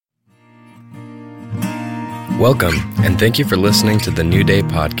Welcome, and thank you for listening to the New Day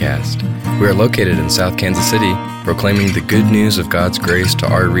podcast. We are located in South Kansas City, proclaiming the good news of God's grace to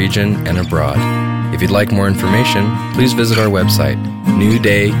our region and abroad. If you'd like more information, please visit our website,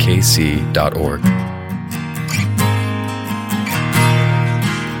 newdaykc.org.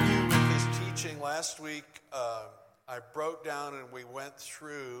 With this teaching last week, I broke down and we went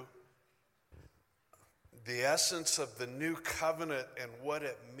through the essence of the new covenant and what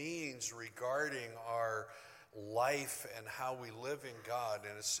it means regarding our life and how we live in God,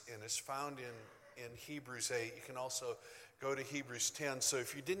 and it's found in Hebrews 8. You can also go to Hebrews 10. So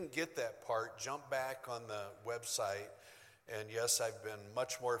if you didn't get that part, jump back on the website. And yes, I've been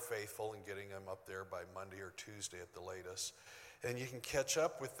much more faithful in getting them up there by Monday or Tuesday at the latest. And you can catch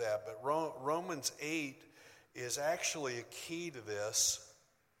up with that. But Romans 8 is actually a key to this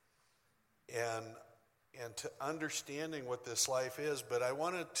and to understanding what this life is. But I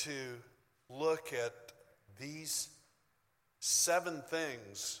wanted to look at these 7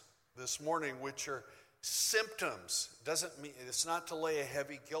 things this morning, which are symptoms. Doesn't mean it's not to lay a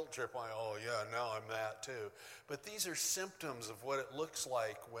heavy guilt trip on, oh yeah, now I'm that too. But these are symptoms of what it looks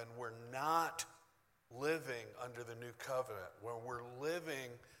like when we're not living under the new covenant, when we're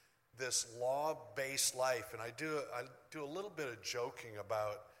living this law-based life. And I do a little bit of joking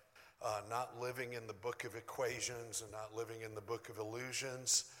about not living in the book of equations and not living in the book of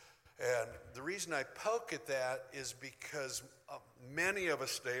illusions. And the reason I poke at that is because many of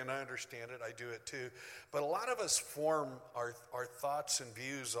us today, and I understand it, I do it too, but a lot of us form our thoughts and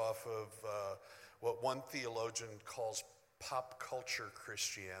views off of what one theologian calls pop culture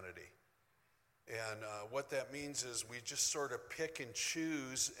Christianity. And what that means is we just sort of pick and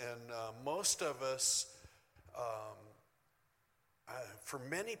choose, and most of us, for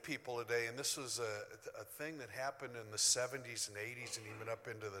many people today, and this was a thing that happened in the 70s and 80s and even up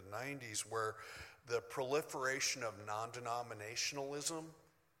into the 90s, where the proliferation of non-denominationalism,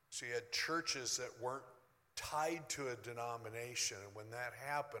 so you had churches that weren't tied to a denomination, and when that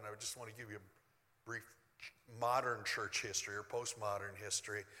happened, I just want to give you a brief modern church history or postmodern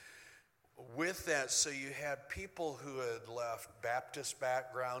history. With that, so you had people who had left Baptist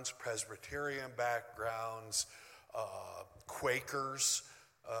backgrounds, Presbyterian backgrounds, Quakers,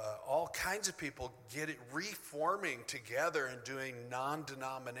 all kinds of people reforming together and doing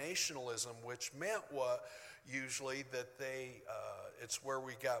non-denominationalism, which meant usually that it's where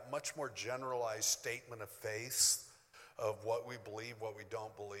we got much more generalized statement of faith of what we believe, what we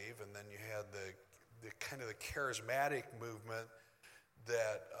don't believe, and then you had the kind of the charismatic movement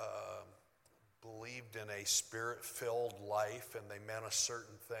that believed in a spirit-filled life, and they meant a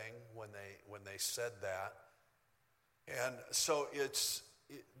certain thing when they said that. And so we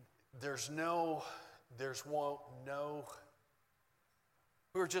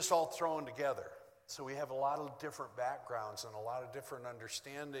were just all thrown together. So we have a lot of different backgrounds and a lot of different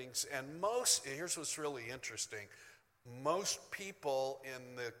understandings. And here's what's really interesting. Most people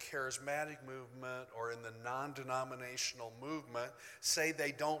in the charismatic movement or in the non-denominational movement say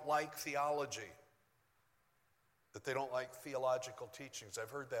they don't like theology, that they don't like theological teachings.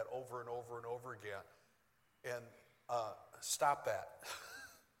 I've heard that over and over and over again. And stop that.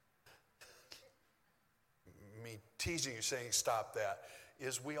 Me teasing you saying stop that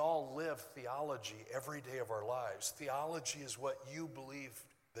is we all live theology every day of our lives. Theology is what you believe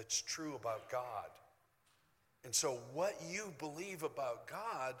that's true about God. And so what you believe about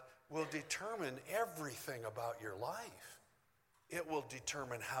God will determine everything about your life. It will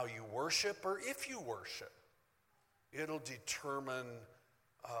determine how you worship or if you worship. It'll determine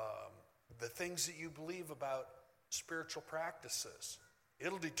the things that you believe about spiritual practices.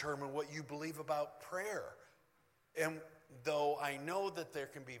 It'll determine what you believe about prayer. And though I know that there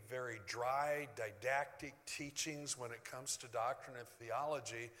can be very dry, didactic teachings when it comes to doctrine and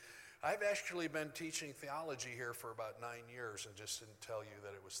theology, I've actually been teaching theology here for about 9 years and just didn't tell you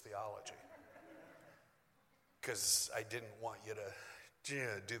that it was theology. Because I didn't want you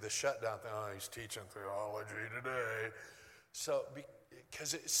to do the shutdown thing. Oh, he's teaching theology today. So,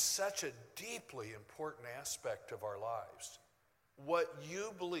 because it's such a deeply important aspect of our lives. What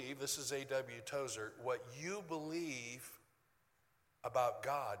you believe, this is A.W. Tozer, what you believe about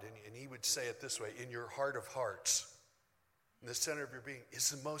God, and he would say it this way, in your heart of hearts, in the center of your being, is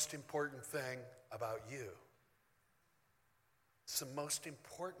the most important thing about you. It's the most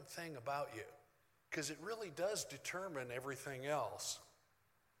important thing about you, because it really does determine everything else.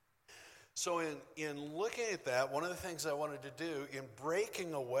 So in looking at that, one of the things I wanted to do in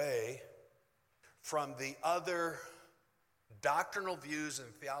breaking away from the other doctrinal views in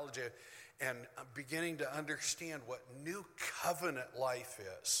theology and beginning to understand what new covenant life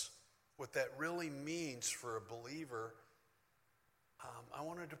is, what that really means for a believer, I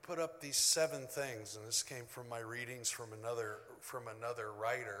wanted to put up these 7 things, and this came from my readings from another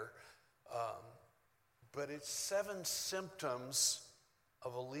writer. But it's 7 symptoms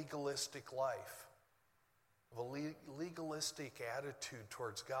of a legalistic life, of a legalistic attitude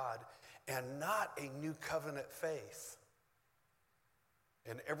towards God, and not a new covenant faith.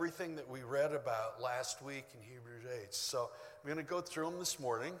 And everything that we read about last week in Hebrews 8. So I'm going to go through them this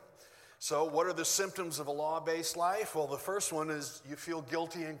morning. So what are the symptoms of a law-based life? Well, the first one is you feel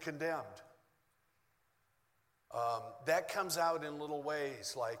guilty and condemned. That comes out in little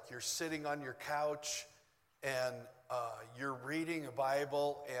ways, like you're sitting on your couch and you're reading a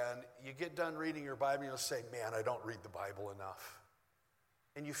Bible, and you get done reading your Bible and you'll say, man, I don't read the Bible enough.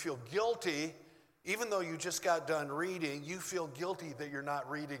 And you feel guilty. Even though you just got done reading, you feel guilty that you're not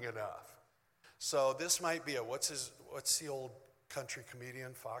reading enough. So this might be what's the old country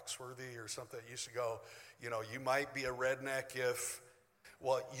comedian, Foxworthy or something that used to go, you might be a redneck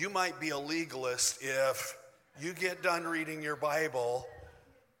you might be a legalist if you get done reading your Bible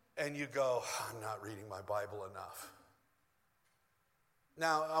and you go, I'm not reading my Bible enough.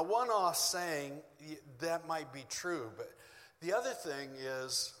 Now, a one-off saying, that might be true, but the other thing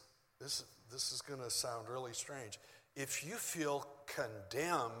is, this is going to sound really strange. If you feel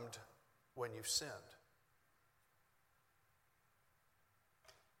condemned when you've sinned.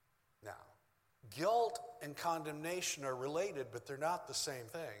 Now, guilt and condemnation are related, but they're not the same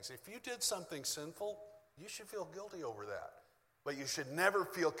things. If you did something sinful, you should feel guilty over that. But you should never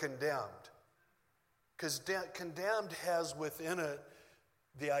feel condemned. Because condemned has within it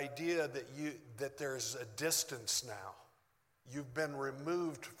the idea that there's a distance now. You've been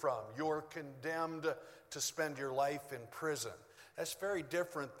removed from. You're condemned to spend your life in prison. That's very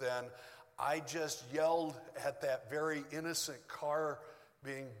different than I just yelled at that very innocent car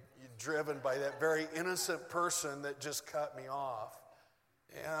being driven by that very innocent person that just cut me off.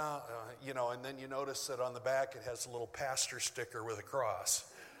 Yeah, and then you notice that on the back it has a little pastor sticker with a cross.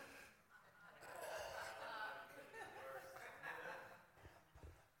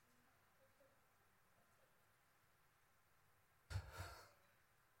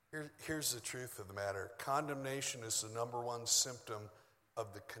 Here's the truth of the matter. Condemnation is the number one symptom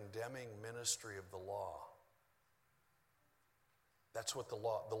of the condemning ministry of the law. That's what the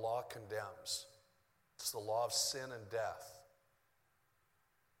law condemns. It's the law of sin and death.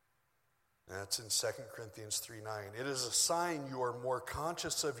 And that's in 2 Corinthians 3:9. It is a sign you are more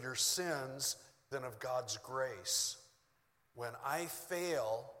conscious of your sins than of God's grace. When I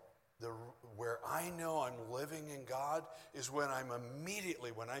fail, where I know I'm living in God is when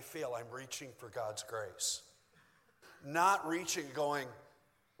when I fail, I'm reaching for God's grace. Not reaching, going,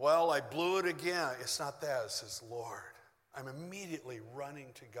 well, I blew it again. It's not that. It says, Lord. I'm immediately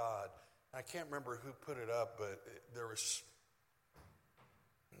running to God. I can't remember who put it up, but there was,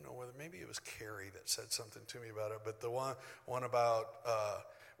 I don't know whether, maybe it was Carrie that said something to me about it, but the one about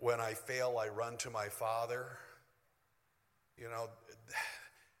when I fail, I run to my Father.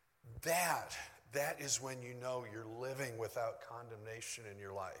 That is when you know you're living without condemnation in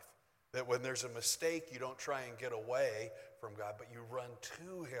your life. That when there's a mistake, you don't try and get away from God, but you run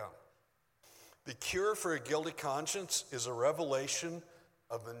to Him. The cure for a guilty conscience is a revelation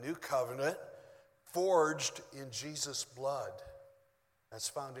of the new covenant forged in Jesus' blood. That's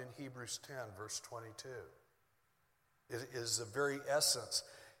found in Hebrews 10, verse 22. It is the very essence.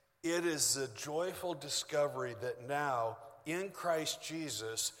 It is the joyful discovery that now, in Christ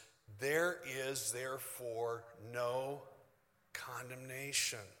Jesus, there is therefore no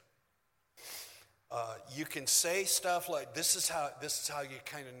condemnation. You can say stuff like, this is how you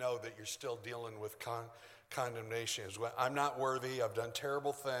kind of know that you're still dealing with condemnation. Is when I'm not worthy, I've done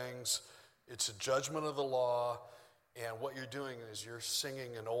terrible things, it's a judgment of the law, and what you're doing is you're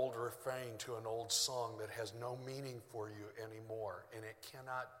singing an old refrain to an old song that has no meaning for you anymore, and it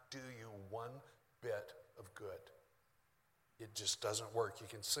cannot do you one bit of good. It just doesn't work. You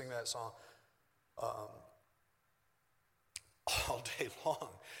can sing that song all day long,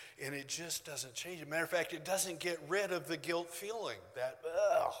 and it just doesn't change. As a matter of fact, it doesn't get rid of the guilt feeling.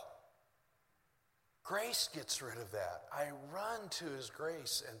 Grace gets rid of that. I run to His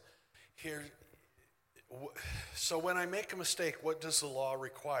grace, and here. So when I make a mistake, what does the law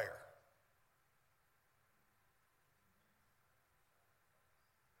require?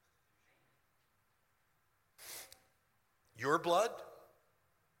 Your blood?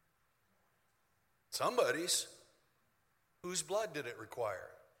 Somebody's. Whose blood did it require?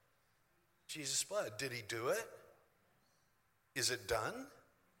 Jesus' blood. Did He do it? Is it done?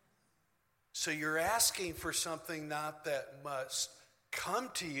 So you're asking for something not that must come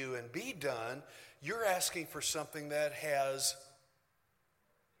to you and be done. You're asking for something that has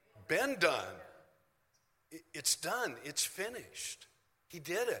been done. It's done. It's finished. He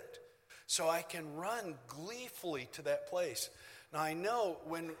did it. So I can run gleefully to that place. Now I know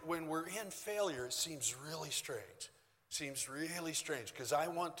when we're in failure, it seems really strange. Seems really strange because I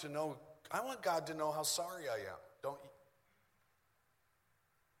want God to know how sorry I am. Don't you?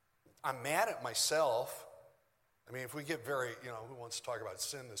 I'm mad at myself. I mean, if we get very, who wants to talk about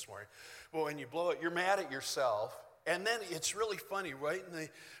sin this morning? Well, when you blow it, you're mad at yourself. And then it's really funny, right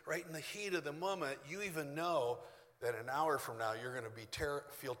in the heat of the moment, you even know that an hour from now you're going to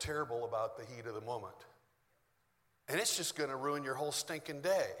feel terrible about the heat of the moment. And it's just going to ruin your whole stinking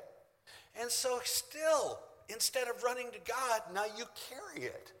day. And so still, instead of running to God, now you carry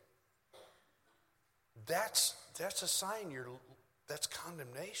it. That's a sign that's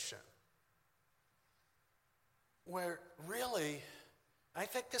condemnation. Where really, I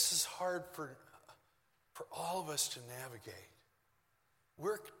think this is hard for all of us to navigate.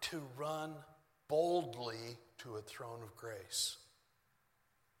 We're to run boldly to a throne of grace.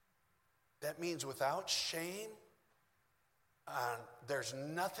 That means without shame, there's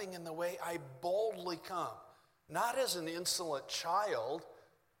nothing in the way. I boldly come, not as an insolent child,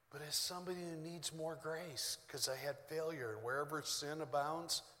 but as somebody who needs more grace because I had failure. And wherever sin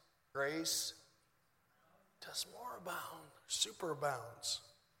abounds, grace does more abound, superabounds.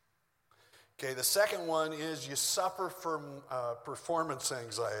 Okay, the second one is you suffer from performance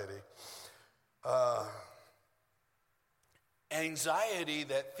anxiety. Anxiety,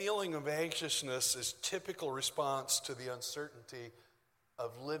 that feeling of anxiousness, is typical response to the uncertainty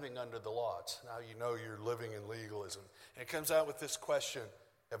of living under the laws. Now you know you're living in legalism. And it comes out with this question,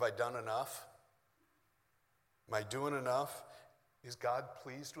 have I done enough? Am I doing enough? Is God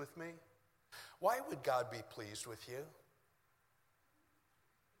pleased with me? Why would God be pleased with you?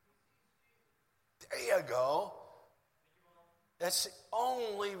 There you go. That's the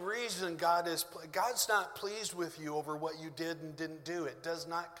only reason God's not pleased with you over what you did and didn't do. It does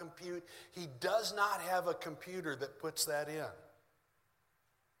not compute. He does not have a computer that puts that in.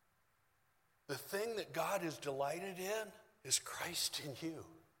 The thing that God is delighted in is Christ in you.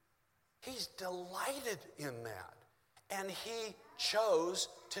 He's delighted in that. And he chose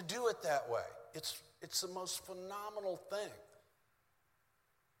to do it that way. It's the most phenomenal thing.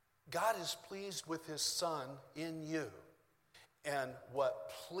 God is pleased with his Son in you. And what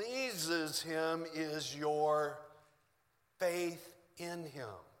pleases him is your faith in him.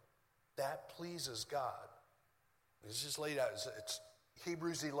 That pleases God. It's just laid out. It's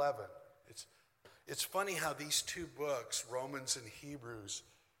Hebrews 11. It's funny how these two books, Romans and Hebrews,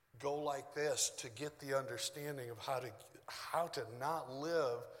 go like this to get the understanding of how to not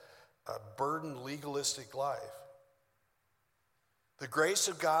live a burdened, legalistic life. The grace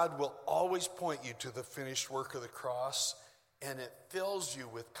of God will always point you to the finished work of the cross, and it fills you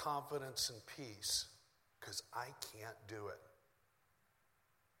with confidence and peace, because I can't do it.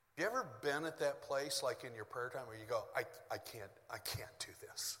 You ever been at that place, like in your prayer time, where you go, I can't do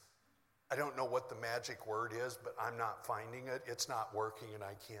this. I don't know what the magic word is, but I'm not finding it. It's not working, and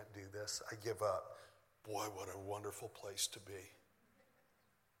I can't do this. I give up. Boy, what a wonderful place to be.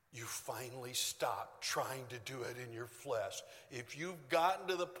 You finally stop trying to do it in your flesh. If you've gotten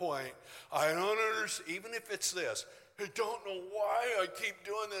to the point, I don't understand, even if it's this, I don't know why I keep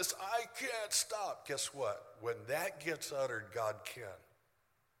doing this, I can't stop. Guess what? When that gets uttered, God can.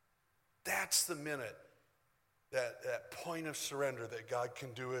 That's the minute, that point of surrender that God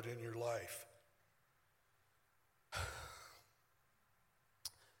can do it in your life.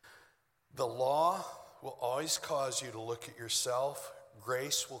 The law will always cause you to look at yourself.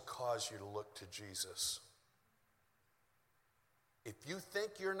 Grace will cause you to look to Jesus. If you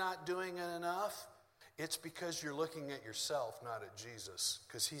think you're not doing it enough, it's because you're looking at yourself, not at Jesus,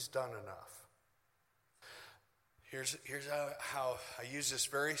 because he's done enough. Here's how I use this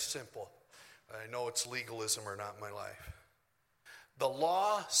very simple. I know it's legalism or not in my life. The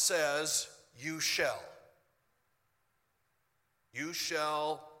law says you shall. You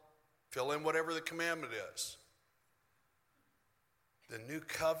shall fill in whatever the commandment is. The new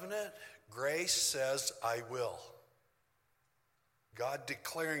covenant, grace says, I will. God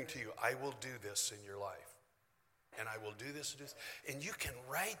declaring to you, I will do this in your life. And I will do this and do this. And you can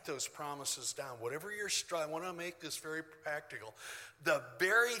write those promises down. Whatever you're struggling, I want to make this very practical. The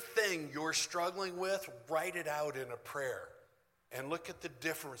very thing you're struggling with, write it out in a prayer. And look at the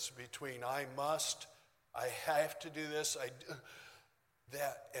difference between I must, I have to do this,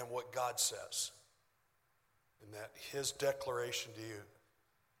 that, and what God says. And that his declaration to you,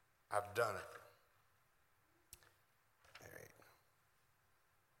 I've done it. All right.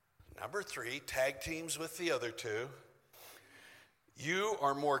 Number 3, tag teams with the other 2. You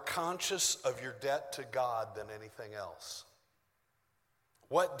are more conscious of your debt to God than anything else.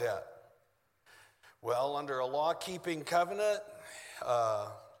 What debt? Well, under a law-keeping covenant,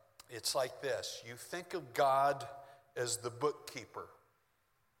 it's like this. You think of God as the bookkeeper,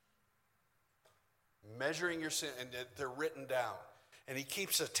 measuring your sin, and they're written down. And he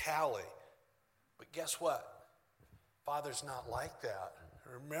keeps a tally. But guess what? Father's not like that.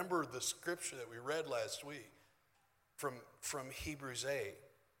 Remember the scripture that we read last week from Hebrews 8.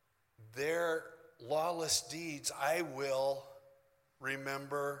 Their lawless deeds I will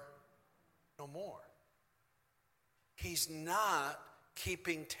remember no more. He's not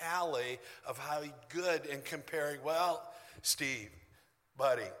keeping tally of how good and comparing, well, Steve,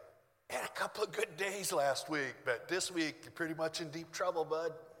 buddy, had a couple of good days last week, but this week you're pretty much in deep trouble,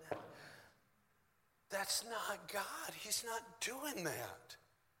 bud. That's not God. He's not doing that.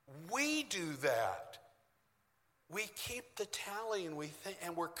 We do that. We keep the tally and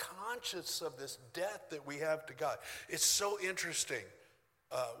we're conscious of this debt that we have to God. It's so interesting.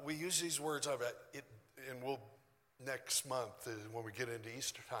 We use these words of it, and we'll next month when we get into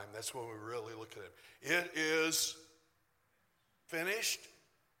Easter time. That's when we really look at it. It is finished.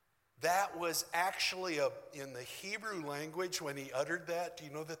 That was actually in the Hebrew language when he uttered that. Do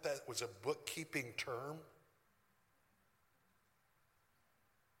you know that was a bookkeeping term?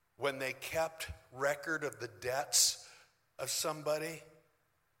 When they kept record of the debts of somebody.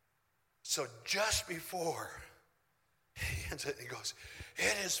 So just before he ends it, he goes,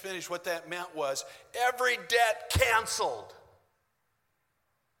 it is finished. What that meant was every debt canceled.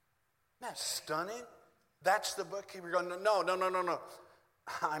 Isn't that stunning? That's the bookkeeper going, no.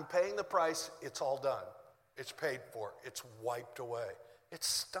 I'm paying the price. It's all done. It's paid for. It's wiped away. It's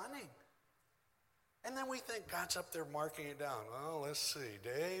stunning. And then we think God's up there marking it down. Well, let's see.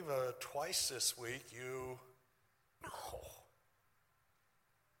 Dave, twice this week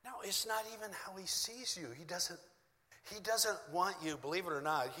No, it's not even how he sees you. He doesn't want you, believe it or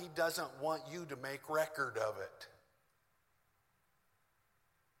not, he doesn't want you to make record of it.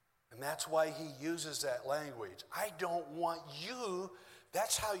 And that's why he uses that language. I don't want you.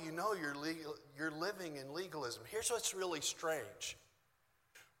 That's how you know you're living in legalism. Here's what's really strange.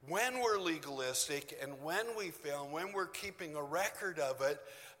 When we're legalistic and when we fail, when we're keeping a record of it,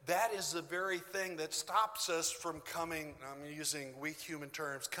 that is the very thing that stops us from coming, I'm using weak human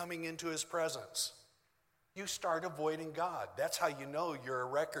terms, coming into his presence. You start avoiding God. That's how you know you're a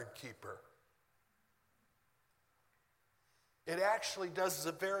record keeper. It actually does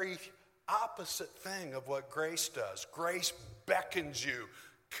the very opposite thing of what grace does. Grace beckons you,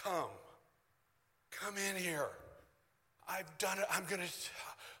 come in here. I've done it.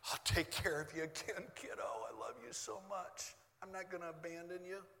 I'll take care of you again, kiddo. I love you so much. I'm not going to abandon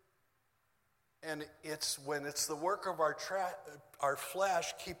you. And it's when it's the work of our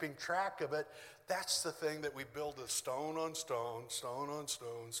flesh, keeping track of it, that's the thing that we build a stone on stone, stone on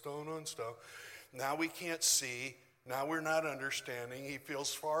stone, stone on stone. Now we can't see. Now we're not understanding. He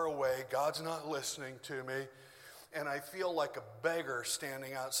feels far away. God's not listening to me. And I feel like a beggar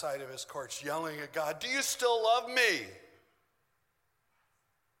standing outside of his courts yelling at God, do you still love me?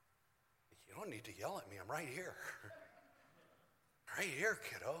 You don't need to yell at me. I'm right here. Right here,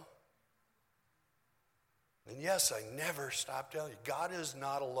 kiddo. And yes, I never stop telling you, God is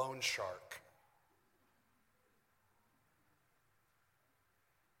not a loan shark.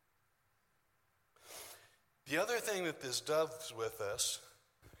 The other thing that this does with us,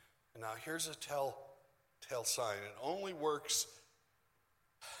 and now here's a tell sign. It only works,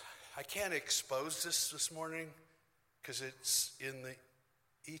 I can't expose this morning because it's in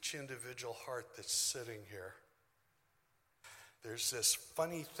each individual heart that's sitting here. There's this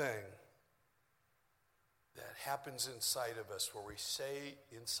funny thing that happens inside of us where we say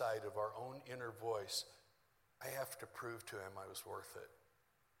inside of our own inner voice, I have to prove to him I was worth it.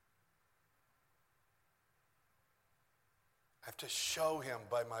 I have to show him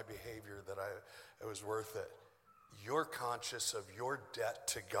by my behavior that I was worth it. You're conscious of your debt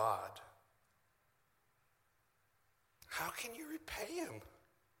to God. How can you repay him?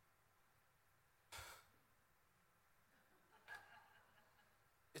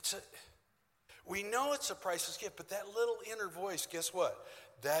 We know it's a priceless gift, but that little inner voice, guess what?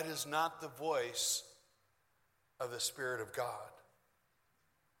 That is not the voice of the Spirit of God.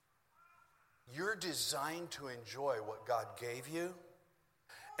 You're designed to enjoy what God gave you,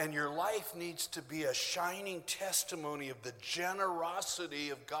 and your life needs to be a shining testimony of the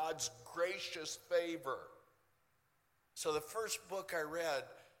generosity of God's gracious favor. So the first book I read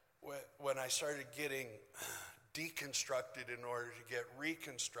when I started getting deconstructed in order to get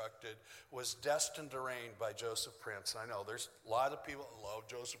reconstructed, was Destined to Reign by Joseph Prince. I know there's a lot of people that love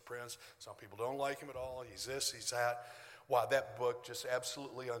Joseph Prince. Some people don't like him at all. He's this, he's that. Wow, that book just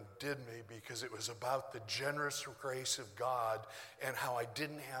absolutely undid me because it was about the generous grace of God and how I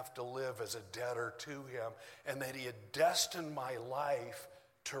didn't have to live as a debtor to him, and that he had destined my life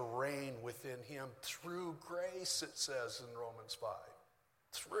to reign within him through grace, it says in Romans 5.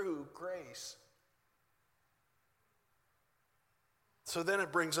 Through grace. So then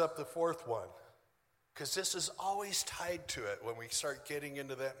it brings up the fourth one, because this is always tied to it when we start getting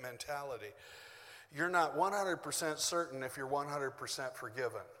into that mentality. You're not 100% certain if you're 100%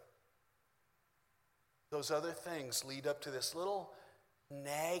 forgiven. Those other things lead up to this little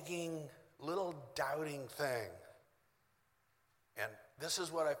nagging, little doubting thing. And this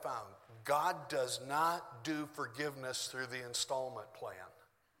is what I found. God does not do forgiveness through the installment plan.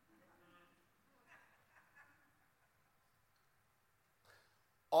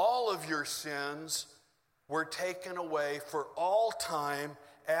 All of your sins were taken away for all time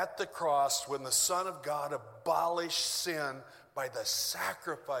at the cross when the Son of God abolished sin by the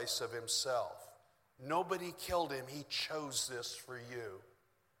sacrifice of himself. Nobody killed him. He chose this for you.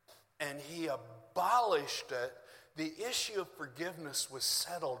 And he abolished it. The issue of forgiveness was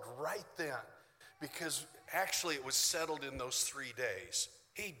settled right then, because actually it was settled in those 3 days.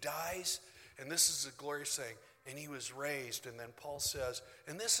 He dies, and this is a glorious thing, and he was raised. And then Paul says,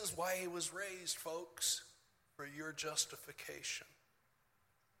 and this is why he was raised, folks, for your justification.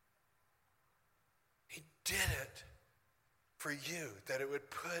 He did it for you, that it would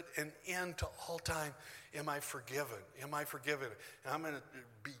put an end to all time. Am I forgiven? Am I forgiven? And I'm going to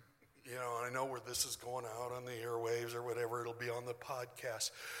be, I know where this is going out on the airwaves or whatever, it'll be on the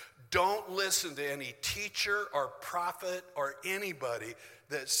podcast. Don't listen to any teacher or prophet or anybody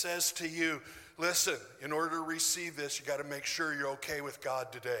that says to you, listen, in order to receive this, you got to make sure you're okay with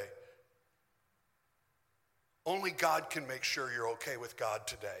God today. Only God can make sure you're okay with God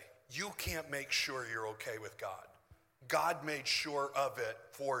today. You can't make sure you're okay with God. God made sure of it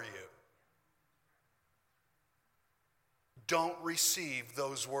for you. Don't receive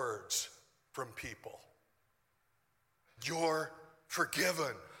those words from people. You're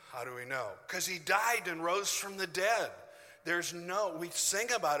forgiven. How do we know? Because he died and rose from the dead. We sing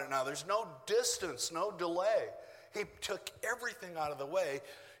about it now. There's no distance, no delay. He took everything out of the way.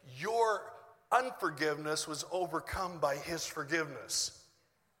 Your unforgiveness was overcome by his forgiveness.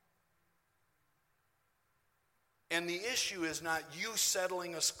 And the issue is not you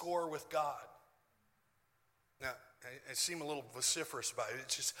settling a score with God. Now, I seem a little vociferous about it.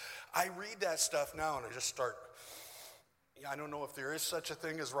 It's just, I read that stuff now and I just start, I don't know if there is such a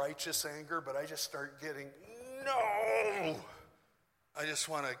thing as righteous anger, but I just start getting, no! I just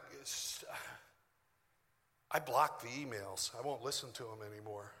want to, I block the emails. I won't listen to them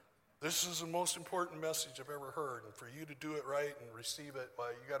anymore. This is the most important message I've ever heard, and for you to do it right and receive it, well,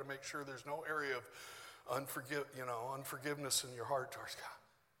 you got to make sure there's no area of unforgiveness in your heart towards God.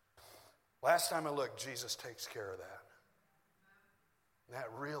 Last time I looked, Jesus takes care of that. And that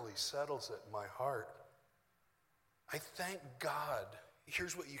really settles it in my heart. I thank God.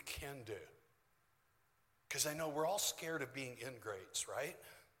 Here's what you can do. Because I know we're all scared of being ingrates, right?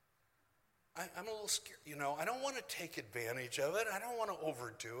 I'm a little scared. I don't want to take advantage of it. I don't want to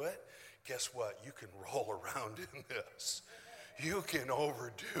overdo it. Guess what? You can roll around in this. You can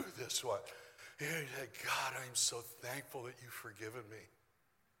overdo this one. God, I'm so thankful that you've forgiven me.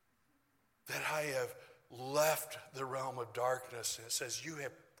 That I have left the realm of darkness. And it says, you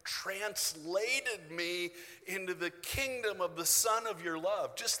have translated me into the kingdom of the Son of your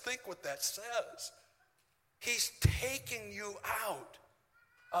love. Just think what that says. He's taking you out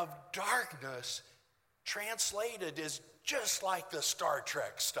of darkness. Translated is just like the Star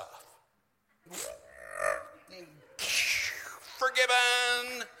Trek stuff.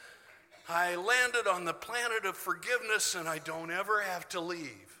 Forgiven. I landed on the planet of forgiveness and I don't ever have to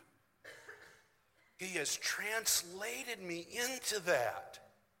leave. He has translated me into that.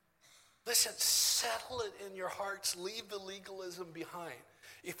 Listen, settle it in your hearts. Leave the legalism behind.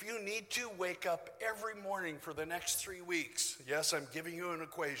 If you need to, wake up every morning for the next 3 weeks. Yes, I'm giving you an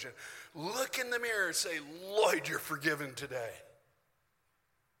equation. Look in the mirror and say, Lord, you're forgiven today.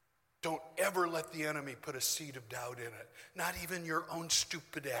 Don't ever let the enemy put a seed of doubt in it. Not even your own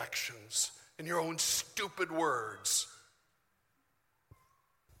stupid actions and your own stupid words.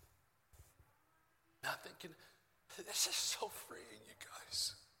 Nothing can. This is so freeing, you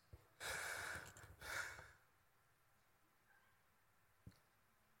guys.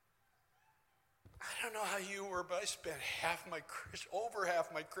 I don't know how you were, but I spent over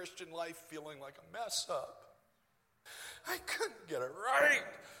half my Christian life feeling like a mess up. I couldn't get it right.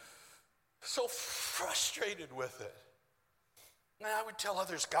 So frustrated with it. And I would tell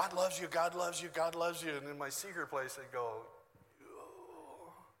others, God loves you, God loves you, God loves you. And in my secret place, I'd go,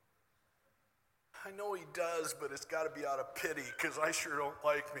 oh, I know he does, but it's got to be out of pity because I sure don't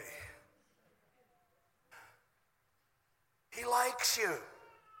like me. He likes you.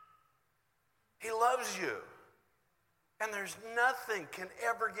 He loves you. And there's nothing can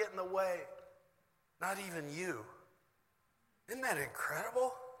ever get in the way. Not even you. Isn't that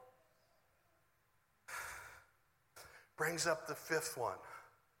incredible? Brings up the fifth one.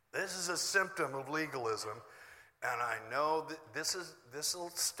 This is a symptom of legalism. And I know that this little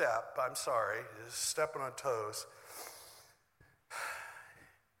step, I'm sorry, is stepping on toes.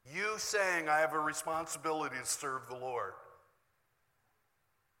 You saying I have a responsibility to serve the Lord.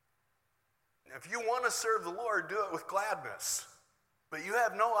 If you want to serve the Lord, do it with gladness. But you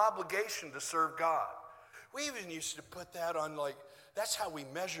have no obligation to serve God. We even used to put that on that's how we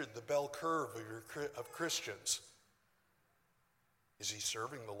measured the bell curve of Christians. Is he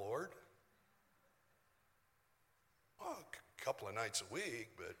serving the Lord? Well, a couple of nights a week,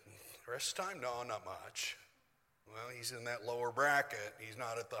 but the rest of the time, no, not much. Well, he's in that lower bracket. He's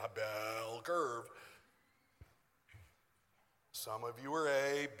not at the bell curve. Some of you are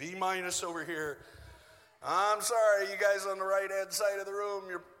A, B minus over here. I'm sorry, you guys on the right-hand side of the room,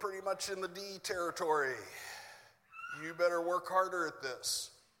 you're pretty much in the D territory. You better work harder at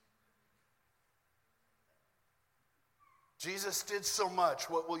this. Jesus did so much.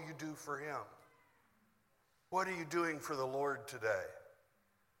 What will you do for him? What are you doing for the Lord today?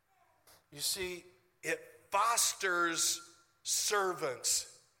 You see, it fosters servants,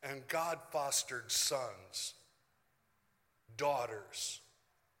 and God fostered sons, daughters.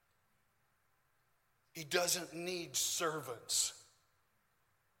 He doesn't need servants.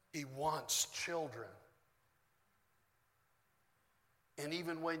 He wants children. And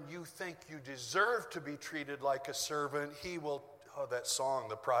even when you think you deserve to be treated like a servant, he will, that song,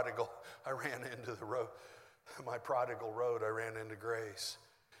 The Prodigal, I ran into the road, my prodigal road, I ran into grace.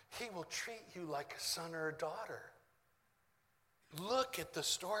 He will treat you like a son or a daughter. Look at the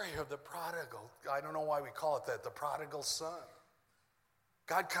story of the prodigal. I don't know why we call it that, the prodigal son.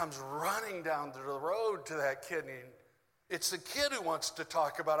 God comes running down the road to that kid, and it's the kid who wants to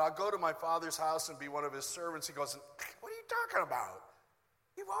talk about, I'll go to my father's house and be one of his servants. He goes, what are you talking about?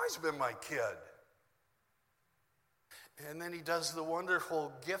 You've always been my kid. And then he does the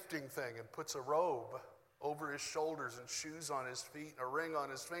wonderful gifting thing and puts a robe over his shoulders and shoes on his feet and a ring on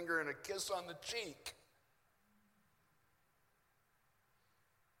his finger and a kiss on the cheek.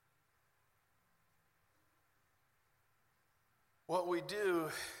 What we do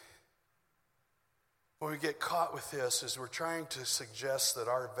when we get caught with this is we're trying to suggest that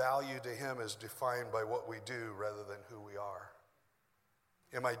our value to him is defined by what we do rather than who we are.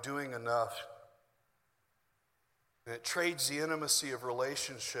 Am I doing enough? And it trades the intimacy of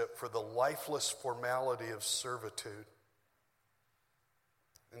relationship for the lifeless formality of servitude.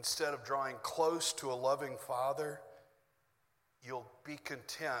 Instead of drawing close to a loving Father, you'll be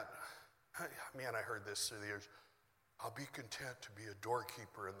content. Man, I heard this through the years. I'll be content to be a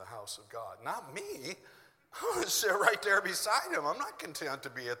doorkeeper in the house of God. Not me. I'm going to sit right there beside him. I'm not content to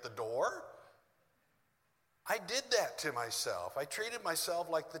be at the door. I did that to myself. I treated myself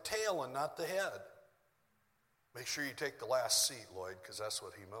like the tail and not the head. Make sure you take the last seat, Lloyd, because that's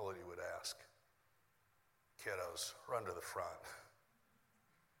what humility would ask. Kiddos, run to the front.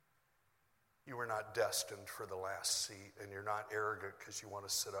 You were not destined for the last seat, and you're not arrogant because you want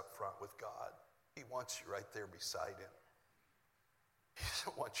to sit up front with God. He wants you right there beside him. He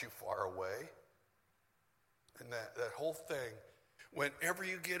doesn't want you far away. And that whole thing, whenever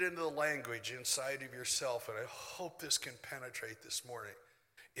you get into the language inside of yourself, and I hope this can penetrate this morning,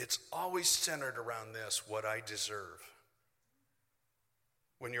 it's always centered around this, what I deserve.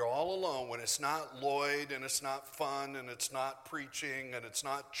 When you're all alone, when it's not Lloyd and it's not fun and it's not preaching and it's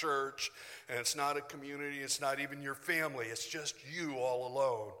not church and it's not a community, it's not even your family, it's just you all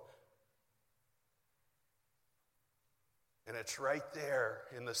alone. And it's right there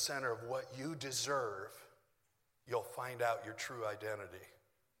in the center of what you deserve, you'll find out your true identity.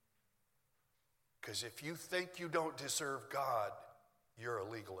 Because if you think you don't deserve God, you're a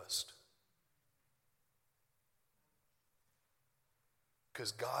legalist.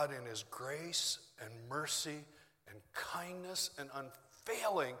 Because God in his grace and mercy and kindness and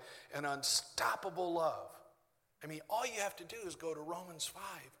unfailing and unstoppable love. I mean, all you have to do is go to Romans 5.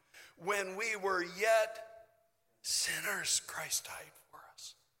 When we were yet sinners, Christ died for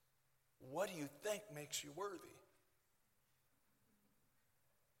us. What do you think makes you worthy?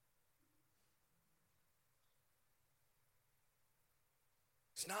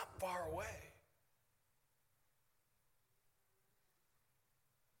 It's not far away.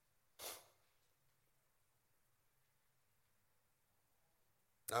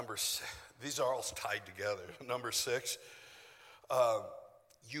 Number 6, these are all tied together. Number 6,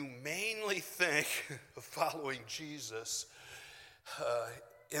 you mainly think of following Jesus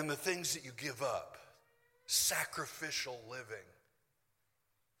in the things that you give up. Sacrificial living.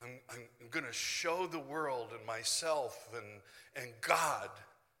 I'm going to show the world and myself and God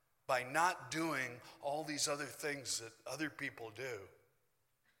by not doing all these other things that other people do.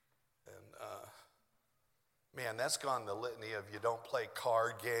 And man, that's gone the litany of you don't play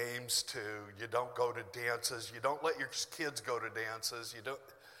card games to you don't go to dances, you don't let your kids go to dances, you don't.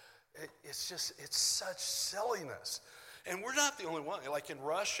 It's such silliness. And we're not the only one. Like in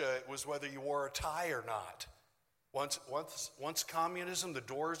Russia, it was whether you wore a tie or not. Once communism, the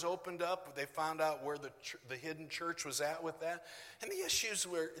doors opened up, they found out where the hidden church was at with that. And the issues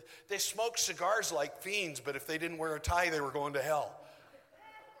were they smoked cigars like fiends, but if they didn't wear a tie, they were going to hell.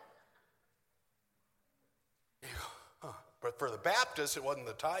 You go, huh. But for the Baptists, it wasn't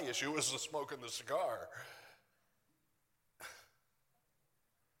the tie issue, it was the smoking the cigar.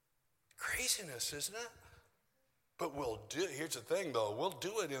 Craziness, isn't it? But here's the thing though, we'll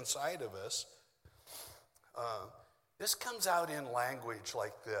do it inside of us. This comes out in language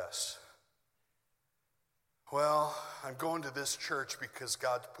like this. Well, I'm going to this church because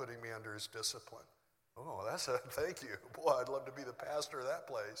God's putting me under his discipline. Oh, thank you. Boy, I'd love to be the pastor of that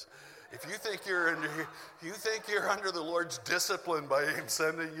place. If you think you're under the Lord's discipline by him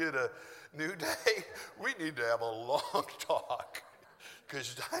sending you to New Day, we need to have a long talk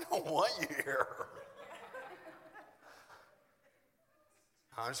because I don't want you here.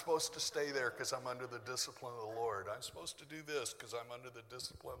 I'm supposed to stay there because I'm under the discipline of the Lord. I'm supposed to do this because I'm under the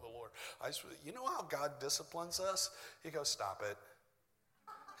discipline of the Lord. You know how God disciplines us? He goes, stop it.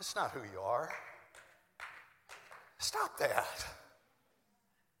 It's not who you are. Stop that.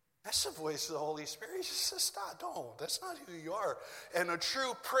 That's the voice of the Holy Spirit. He just says, stop, don't. That's not who you are. And a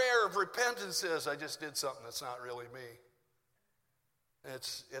true prayer of repentance is, I just did something that's not really me.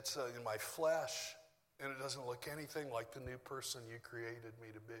 It's in my flesh. And it doesn't look anything like the new person you created me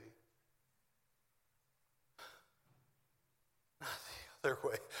to be. Not the other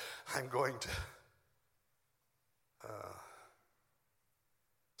way. I'm going to.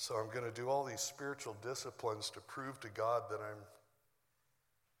 So I'm going to do all these spiritual disciplines to prove to God that I'm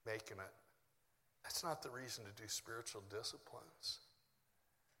making it. That's not the reason to do spiritual disciplines.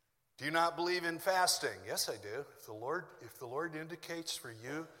 Do you not believe in fasting? Yes, I do. If the Lord indicates for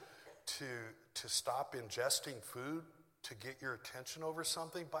you to stop ingesting food to get your attention over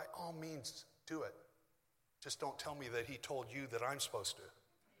something, by all means, do it. Just don't tell me that he told you that I'm supposed to.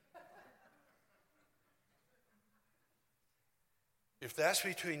 If that's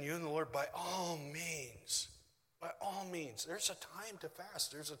between you and the Lord, by all means, there's a time to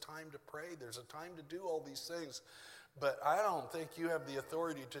fast, there's a time to pray, there's a time to do all these things. But I don't think you have the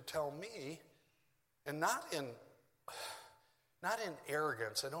authority to tell me, and not in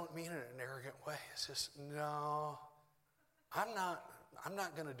arrogance. I don't mean it in an arrogant way. It's just, no, I'm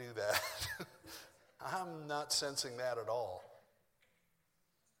not going to do that. I'm not sensing that at all.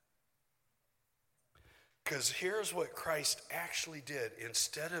 Because here's what Christ actually did.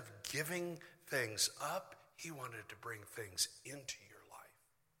 Instead of giving things up, he wanted to bring things into your life.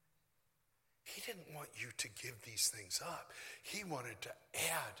 He didn't want you to give these things up. He wanted to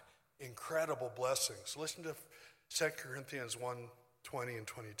add incredible blessings. Listen to 2 Corinthians 1:20 and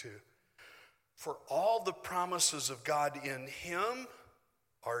 22. For all the promises of God in him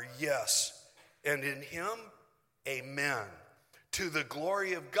are yes, and in him, amen, to the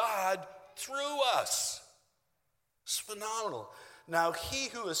glory of God through us. It's phenomenal. Now he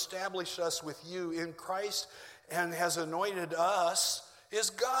who established us with you in Christ and has anointed us is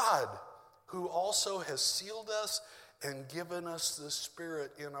God, who also has sealed us and given us the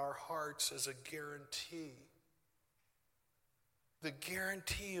Spirit in our hearts as a guarantee. The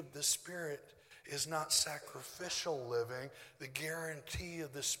guarantee of the Spirit is not sacrificial living. The guarantee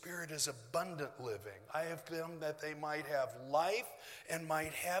of the Spirit is abundant living. I have come that they might have life and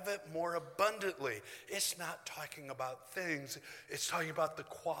might have it more abundantly. It's not talking about things. It's talking about the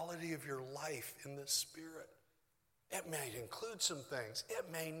quality of your life in the Spirit. It may include some things.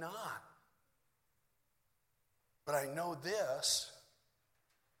 It may not. But I know this.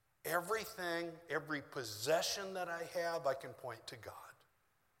 Everything, every possession that I have, I can point to God.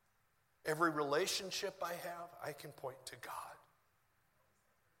 Every relationship I have, I can point to God.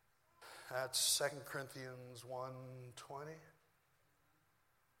 That's 2 Corinthians 1:20.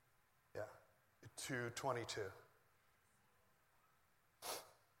 Yeah, 2:22.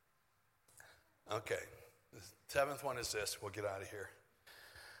 Okay. The seventh one is this. We'll get out of here.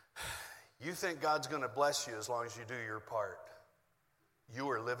 You think God's going to bless you as long as you do your part. You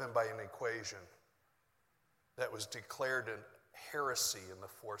are living by an equation that was declared a heresy in the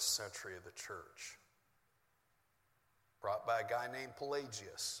 4th century of the church, brought by a guy named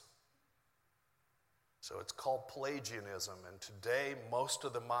Pelagius. So it's called Pelagianism, and today most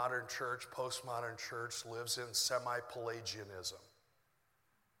of the modern church, postmodern church, lives in semi-Pelagianism.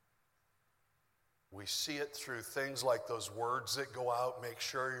 We see it through things like those words that go out, make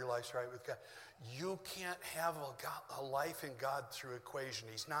sure your life's right with God. You can't have a life in God through equation.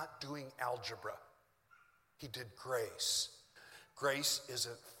 He's not doing algebra. He did grace. Grace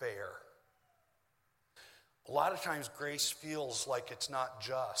isn't fair. A lot of times grace feels like it's not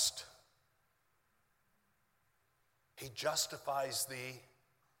just. He justifies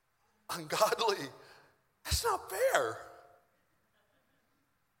the ungodly. That's not fair.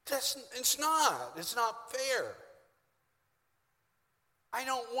 It's not fair. I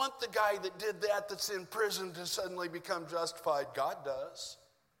don't want the guy that did that that's in prison to suddenly become justified. God does.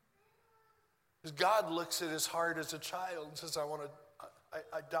 Because God looks at his heart as a child and says,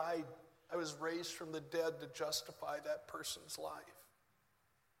 I died. I was raised from the dead to justify that person's life.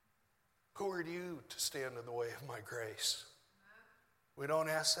 Who are you to stand in the way of my grace? We don't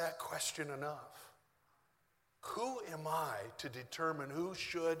ask that question enough. Who am I to determine who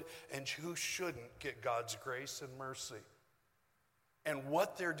should and who shouldn't get God's grace and mercy? And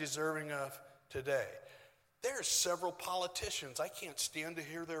what they're deserving of today. There are several politicians, I can't stand to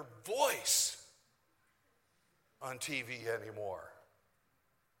hear their voice on TV anymore.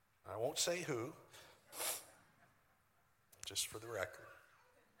 I won't say who, just for the record.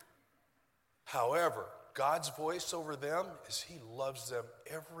 However, God's voice over them is he loves them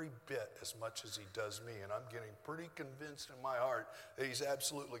every bit as much as he does me. And I'm getting pretty convinced in my heart that he's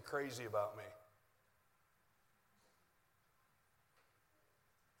absolutely crazy about me.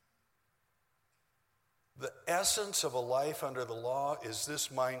 The essence of a life under the law is this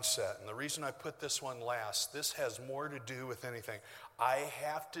mindset. And the reason I put this one last, this has more to do with anything. I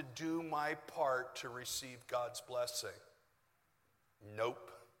have to do my part to receive God's blessing.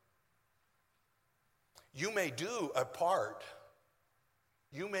 Nope. You may do a part.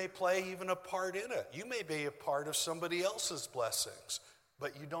 You may play even a part in it. You may be a part of somebody else's blessings,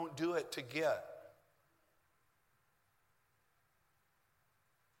 but you don't do it to get.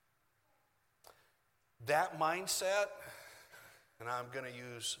 That mindset, and I'm going to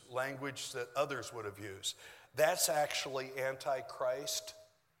use language that others would have used, that's actually anti-Christ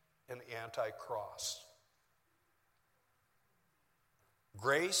and anti-cross.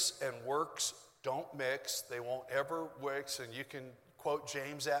 Grace and works don't mix. They won't ever mix, and you can quote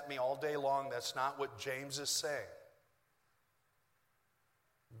James at me all day long. That's not what James is saying.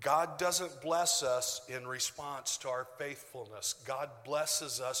 God doesn't bless us in response to our faithfulness. God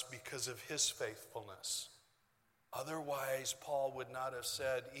blesses us because of his faithfulness. Otherwise, Paul would not have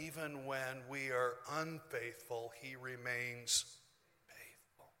said, even when we are unfaithful, he remains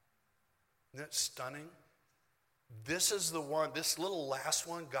faithful. Isn't that stunning? This is the one, this little last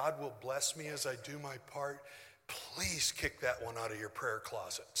one, God will bless me as I do my part. Please kick that one out of your prayer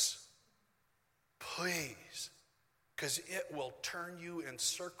closets. Please. Because it will turn you in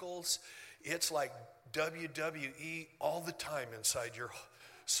circles. It's like WWE all the time inside your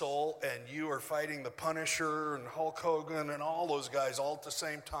soul, and you are fighting the Punisher and Hulk Hogan and all those guys all at the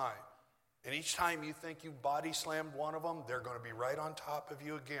same time. And each time you think you body slammed one of them, they're going to be right on top of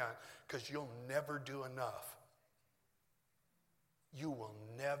you again, because you'll never do enough. You will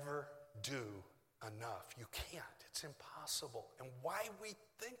never do enough. You can't. It's impossible. And why we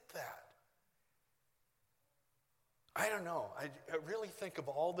think that? I don't know. I really think of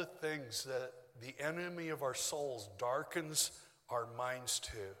all the things that the enemy of our souls darkens our minds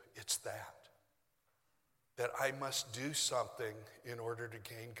to. It's that I must do something in order to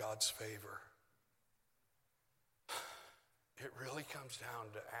gain God's favor. It really comes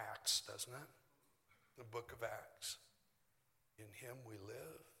down to Acts, doesn't it? The book of Acts. In him we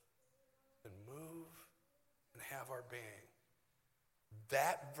live and move and have our being.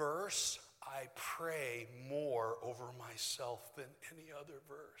 That verse, I pray more over myself than any other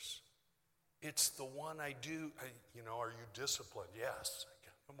verse. It's the one I do. Are you disciplined? Yes.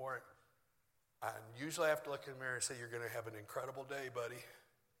 I usually have to look in the mirror and say, you're going to have an incredible day, buddy.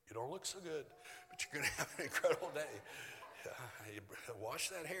 You don't look so good, but you're going to have an incredible day. Wash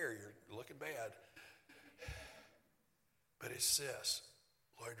that hair. You're looking bad. But it's this,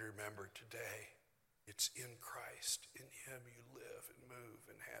 Lord, remember today, it's in Christ. In him you live and move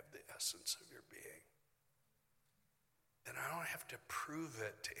and have the essence of your being. And I don't have to prove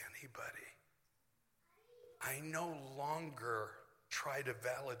it to anybody. I no longer try to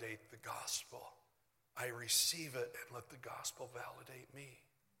validate the gospel. I receive it and let the gospel validate me.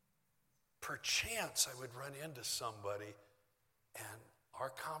 Perchance I would run into somebody and our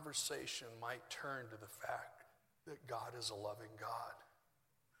conversation might turn to the fact that God is a loving God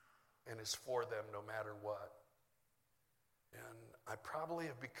and is for them no matter what. And I probably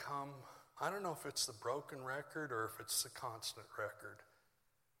have become, I don't know if it's the broken record or if it's the constant record,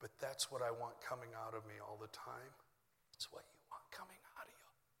 but that's what I want coming out of me all the time. It's what you want coming out of you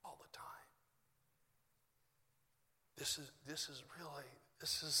all the time. This is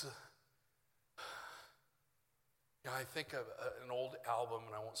I think of an old album,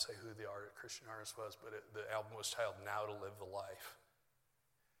 and I won't say who the Christian artist was, but the album was titled Now to Live the Life.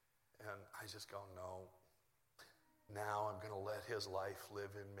 And I just go, no, now I'm going to let his life live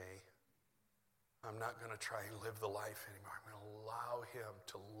in me. I'm not going to try and live the life anymore. I'm going to allow him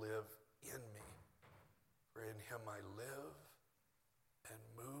to live in me. For in him I live and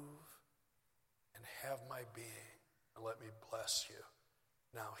move and have my being. And let me bless you.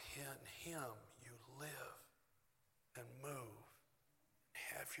 Now in him you live and move and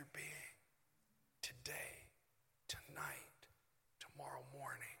have your being. Today, tonight, tomorrow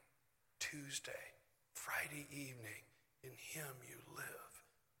morning, Tuesday, Friday evening, in him you live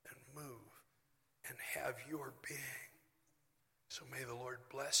and move and have your being. So may the Lord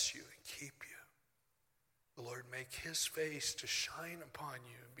bless you and keep you. The Lord make his face to shine upon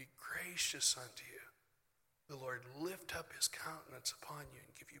you and be gracious unto you. The Lord lift up his countenance upon you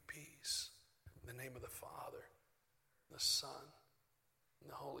and give you peace. In the name of the Father, the Son, and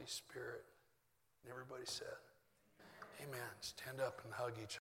the Holy Spirit. And everybody said, amen. Stand up and hug each other.